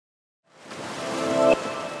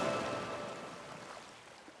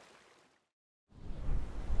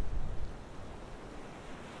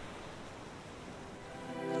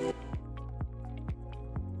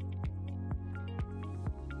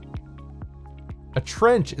A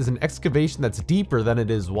trench is an excavation that's deeper than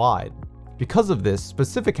it is wide. Because of this,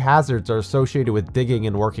 specific hazards are associated with digging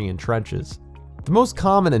and working in trenches. The most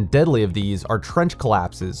common and deadly of these are trench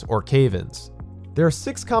collapses, or cave-ins. There are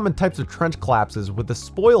 6 common types of trench collapses, with the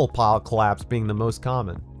spoil pile collapse being the most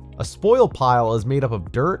common. A spoil pile is made up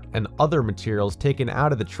of dirt and other materials taken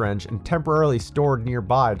out of the trench and temporarily stored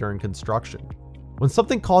nearby during construction. When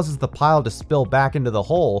something causes the pile to spill back into the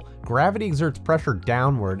hole, gravity exerts pressure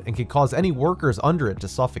downward and can cause any workers under it to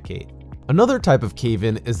suffocate. Another type of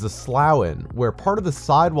cave-in is the slough-in, where part of the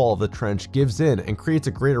sidewall of the trench gives in and creates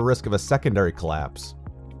a greater risk of a secondary collapse.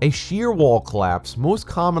 A shear wall collapse most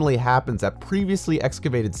commonly happens at previously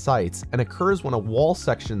excavated sites and occurs when a wall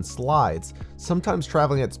section slides, sometimes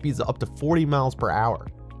traveling at speeds of up to 40 miles per hour.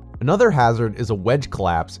 Another hazard is a wedge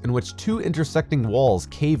collapse, in which 2 intersecting walls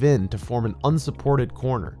cave in to form an unsupported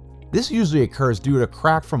corner. This usually occurs due to a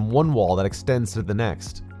crack from one wall that extends to the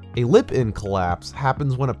next. A lip-in collapse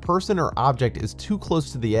happens when a person or object is too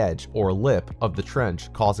close to the edge, or lip, of the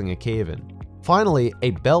trench, causing a cave-in. Finally,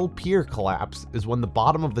 a bell pier collapse is when the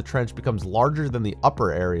bottom of the trench becomes larger than the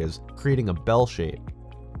upper areas, creating a bell shape.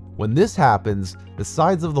 When this happens, the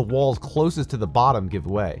sides of the walls closest to the bottom give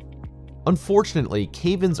way. Unfortunately,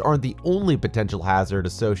 cave-ins aren't the only potential hazard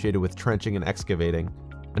associated with trenching and excavating.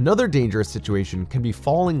 Another dangerous situation can be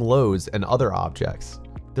falling loads and other objects.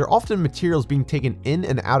 There are often materials being taken in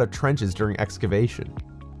and out of trenches during excavation.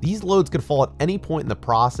 These loads could fall at any point in the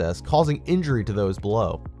process, causing injury to those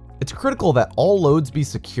below. It's critical that all loads be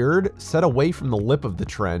secured, set away from the lip of the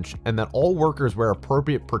trench, and that all workers wear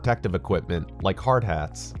appropriate protective equipment, like hard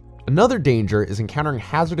hats. Another danger is encountering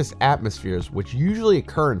hazardous atmospheres, which usually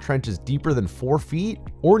occur in trenches deeper than 4 feet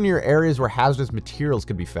or near areas where hazardous materials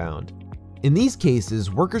could be found. In these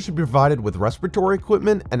cases, workers should be provided with respiratory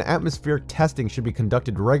equipment, and atmospheric testing should be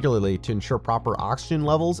conducted regularly to ensure proper oxygen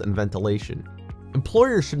levels and ventilation.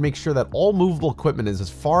 Employers should make sure that all movable equipment is as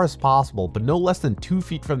far as possible, but no less than 2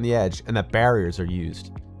 feet from the edge, and that barriers are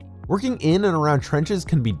used. Working in and around trenches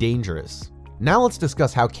can be dangerous. Now let's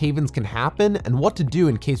discuss how cave-ins can happen and what to do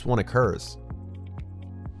in case one occurs.